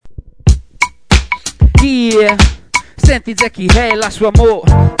Yeah. Senti Jeky e la sua mo,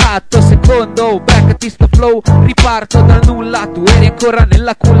 atto secondo, beccati sto flow. Riparto dal nulla, tu eri ancora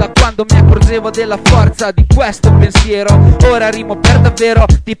nella culla quando mi accorgevo della forza di questo pensiero. Ora rimo per davvero,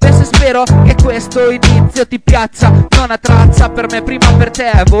 ti penso e spero che questo inizio ti piaccia. Non ha traccia per me, prima per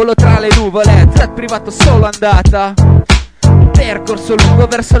te, volo tra le nuvole, jet privato solo andata. Percorso lungo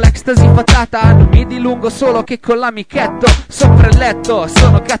verso l'ecstasy fatata. Non mi dilungo solo che con l'amichetto sopra il letto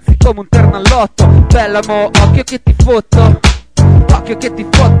sono cazzi come un terno all'otto. Bella mo, occhio che ti fotto, occhio che ti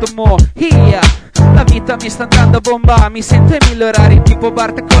fotto mo, yeah. La vita mi sta andando a bomba, mi sento ai 1000 orari tipo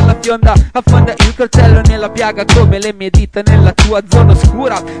Bart con la fionda. Affonda il coltello nella piaga come le mie dita nella tua zona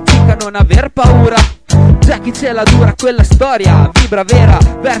oscura. Chica non aver paura, Jeky ce la dura quella storia, vibra vera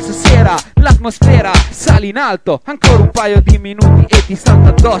verso sera, l'atmosfera sale in alto, ancora un paio di minuti e ti salta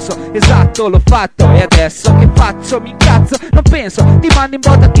addosso. Esatto, l'ho fatto e adesso che faccio? Mi incazzo, non penso, ti mando in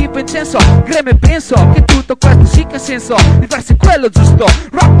botta tipo incenso, greme penso che tutto questo sì che ha senso. Il verso è quello giusto,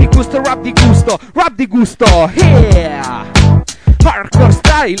 rap di gusto, rap di gusto, rap di gusto, yeah. Hardcore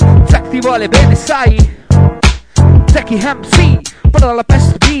style, Jack ti vuole bene sai, Jeky MC, parla la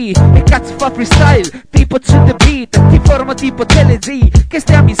peste B e cazzo fa freestyle tipo to the beat, ti formo tipo TeleG, che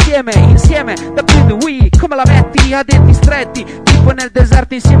stiamo insieme, insieme da più di Wii. Come la metti a denti stretti, tipo nel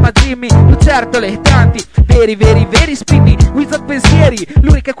deserto insieme a Jimmy, lucertole tanti, veri, veri, veri spinni, wizard pensieri,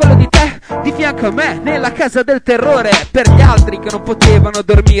 lui che è quello di te, di fianco a me, nella casa del terrore. Per gli altri che non potevano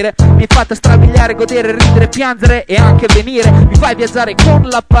dormire, mi hai fatto strabiliare, godere, ridere, piangere e anche venire. Mi fai viaggiare con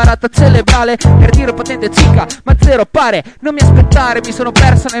l'apparato cerebrale, per dire potente cica, ma zero pare. Non mi aspettare, mi sono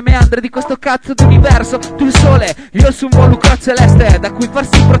perso nei meandri di questo cazzo d'universo. Tu il sole, io il suo lucro celeste, da cui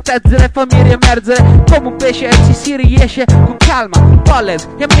farsi proteggere, fammi riemergere come un pesce e ci si riesce con calma, pollen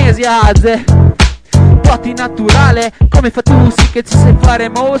e amnesia aze. Poti naturale, come fa tu, sì che ci sai fare,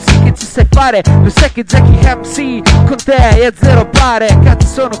 mo sì che ci sai fare. Lo sai che Jeky MC con te è zero pare. Cazzo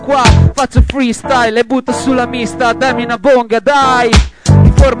sono qua, faccio freestyle e butto sulla mista, dammi una bonga dai.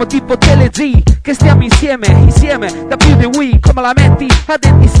 Ti formo tipo TeleG, che stiamo insieme, insieme da più di Wii. Come la metti? A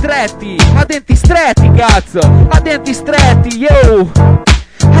denti stretti, cazzo, a denti stretti, yo.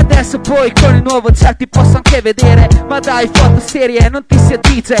 Adesso poi con il nuovo chat ti posso anche vedere, ma dai foto serie non ti si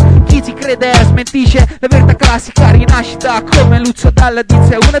addice. Chi ci crede smentisce, la verità classica rinascita come Lucio Dalla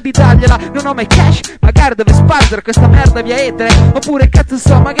dice. Una di dargliela, non ho mai cash, magari dove spargere questa merda via etere, oppure cazzo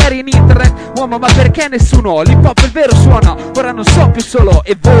so magari in internet. Uomo ma perché nessuno, l'hip hop è il vero suono, ora non so più solo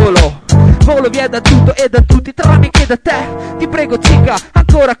e volo. Volo via da tutto e da tutti, tranne che da te. Ti prego cica,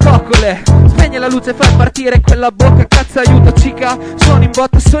 ancora coccole, spegni la luce e fai partire quella bocca. Cazzo aiuto cica, sono in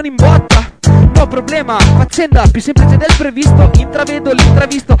botta, sono in botta. No problema, faccenda più semplice del previsto. Intravedo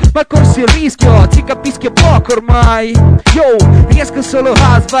l'intravisto, ma corso il rischio. Ci capisco poco ormai. Yo, riesco solo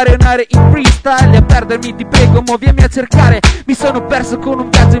a svarionare in freestyle e a perdermi, ti prego, mo vieni a cercare. Mi sono perso con un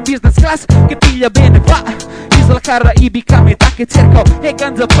viaggio in business class che piglia bene, va. Isola caraibica, metà che cerco e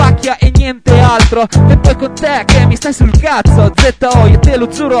ganza pacchia e niente altro. E poi con te che mi stai sul cazzo, ZO, io te lo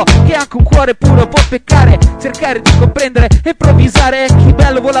giuro che anche un cuore puro può peccare. Cercare di comprendere, improvvisare, chi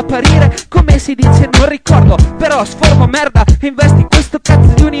bello vuole apparire, come si dice non ricordo, però sformo merda e investi in questo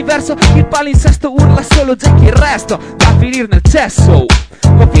cazzo di universo. Il palinsesto urla solo Jeky, il resto da finire nel cesso.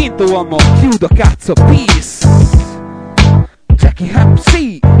 Ho vinto uomo, chiudo cazzo, peace. Jeky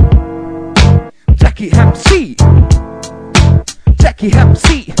MC, Jeky MC, Jeky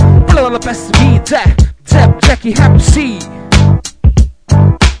MC, quello della PSB, Jeky MC.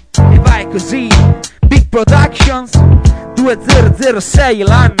 E vai così, Big Productions, 2006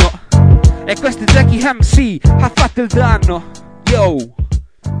 l'anno. E questo è Jeky MC, ha fatto il danno, yo.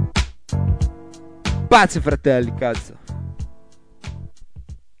 Pace fratelli, cazzo.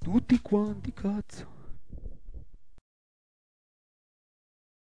 Tutti quanti, cazzo.